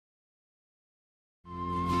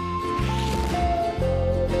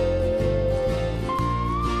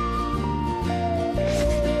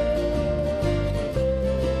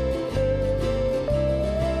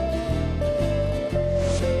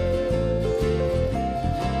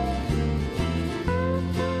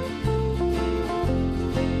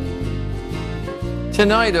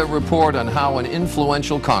Tonight, a report on how an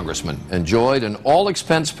influential congressman enjoyed an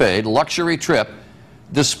all-expense-paid luxury trip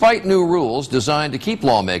despite new rules designed to keep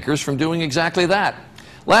lawmakers from doing exactly that.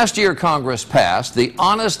 Last year, Congress passed the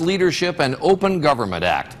Honest Leadership and Open Government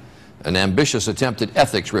Act, an ambitious attempt at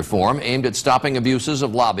ethics reform aimed at stopping abuses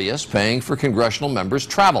of lobbyists paying for congressional members'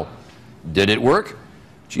 travel. Did it work?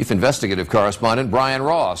 Chief Investigative Correspondent Brian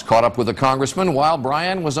Ross caught up with the congressman while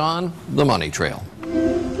Brian was on the money trail.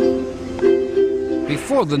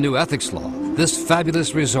 Before the new ethics law, this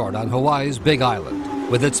fabulous resort on Hawaii's Big Island,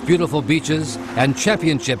 with its beautiful beaches and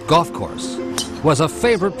championship golf course, was a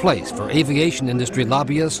favorite place for aviation industry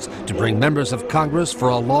lobbyists to bring members of Congress for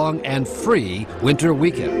a long and free winter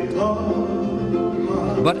weekend.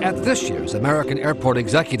 But at this year's American Airport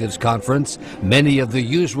Executives Conference, many of the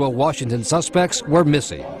usual Washington suspects were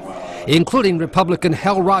missing, including Republican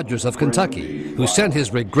Hal Rogers of Kentucky, who sent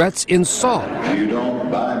his regrets in song. You don't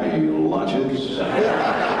buy me lunches.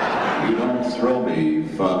 You don't throw me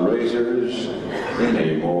fundraisers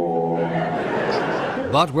anymore.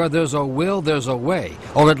 But where there's a will, there's a way,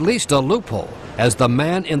 or at least a loophole, as the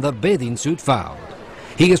man in the bathing suit found.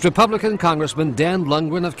 He is Republican Congressman Dan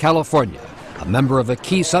Lungren of California, a member of a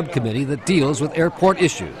key subcommittee that deals with airport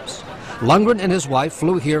issues. Lungren and his wife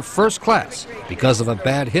flew here first class because of a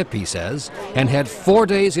bad hip, he says, and had 4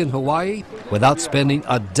 days in Hawaii without spending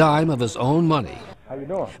a dime of his own money. How you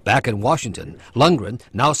doing? Back in Washington, Lungren,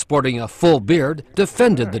 now sporting a full beard,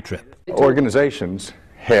 defended the trip. Organizations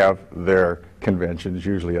have their conventions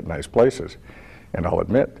usually at nice places, and I'll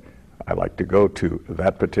admit, I like to go to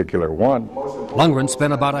that particular one. Lungren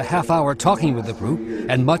spent about a half hour talking with the group,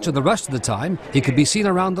 and much of the rest of the time he could be seen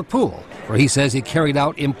around the pool, where he says he carried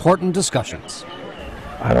out important discussions.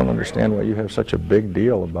 I don't understand why you have such a big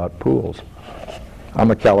deal about pools.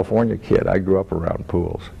 I'm a California kid. I grew up around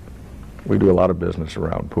pools. We do a lot of business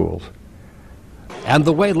around pools. And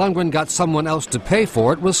the way Lungren got someone else to pay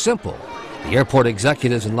for it was simple. The airport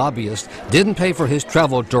executives and lobbyists didn't pay for his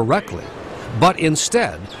travel directly, but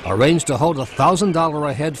instead arranged to hold a $1,000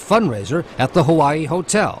 a head fundraiser at the Hawaii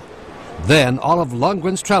Hotel. Then all of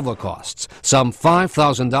Lungren's travel costs, some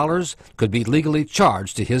 $5,000, could be legally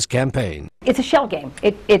charged to his campaign. It's a shell game.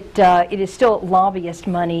 It is still lobbyist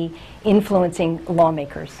money influencing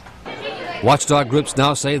lawmakers. Watchdog groups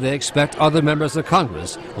now say they expect other members of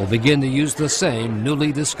Congress will begin to use the same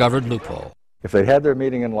newly discovered loophole. If they had their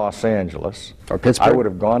meeting in Los Angeles, or Pittsburgh, I would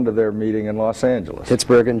have gone to their meeting in Los Angeles.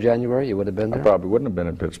 Pittsburgh in January, you would have been there? I probably wouldn't have been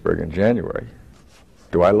in Pittsburgh in January.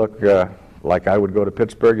 Do I look like I would go to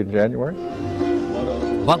Pittsburgh in January?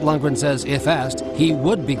 But Lungren says if asked, he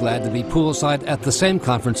would be glad to be poolside at the same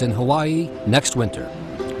conference in Hawaii next winter.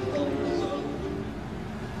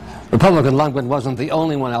 Republican Lungren wasn't the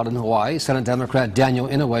only one out in Hawaii. Senate Democrat Daniel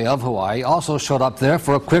Inouye of Hawaii also showed up there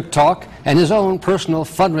for a quick talk and his own personal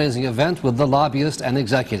fundraising event with the lobbyists and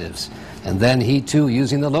executives. And then he, too,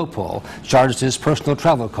 using the loophole, charged his personal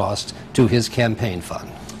travel costs to his campaign fund.